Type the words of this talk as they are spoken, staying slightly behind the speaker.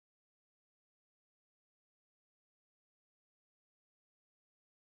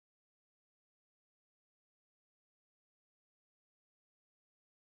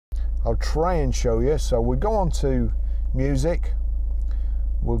I'll try and show you. So we'll go on to music,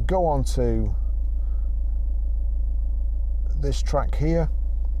 we'll go on to this track here.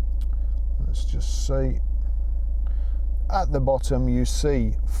 Let's just see. At the bottom you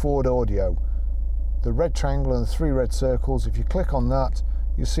see Ford Audio, the red triangle and the 3 red circles. If you click on that,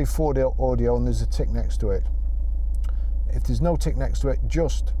 you see Ford Audio and there's a tick next to it. If there's no tick next to it,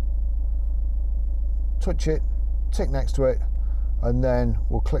 just touch it, tick next to it, and then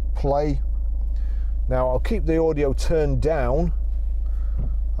we'll click play. Now I'll keep the audio turned down.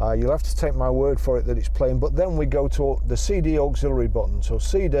 You'll have to take my word for it that it's playing, but then we go to the CD auxiliary button. So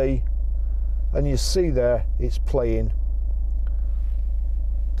CD, and you see there it's playing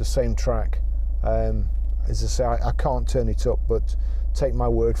the same track. As I say, I can't turn it up, but take my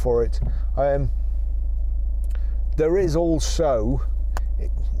word for it. There is also,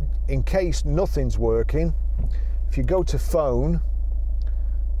 in case nothing's working, if you go to phone,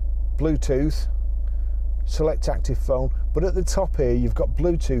 Bluetooth, select active phone, but at the top here you've got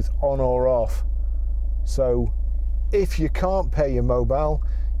Bluetooth on or off. So if you can't pair your mobile,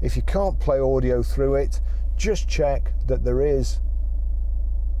 if you can't play audio through it, just check that there is,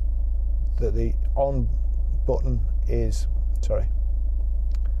 that the on button is, sorry,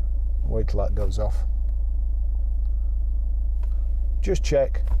 wait till that goes off. Just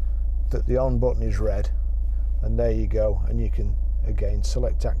check that the on button is red, and there you go, and you can again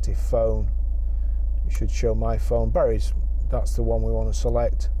select active phone. It should show my phone. Barry's, that's the one we want to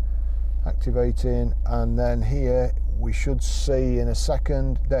select. Activating, and then here we should see in a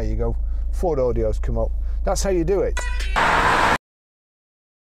second, there you go, Ford Audio's come up. That's how you do it.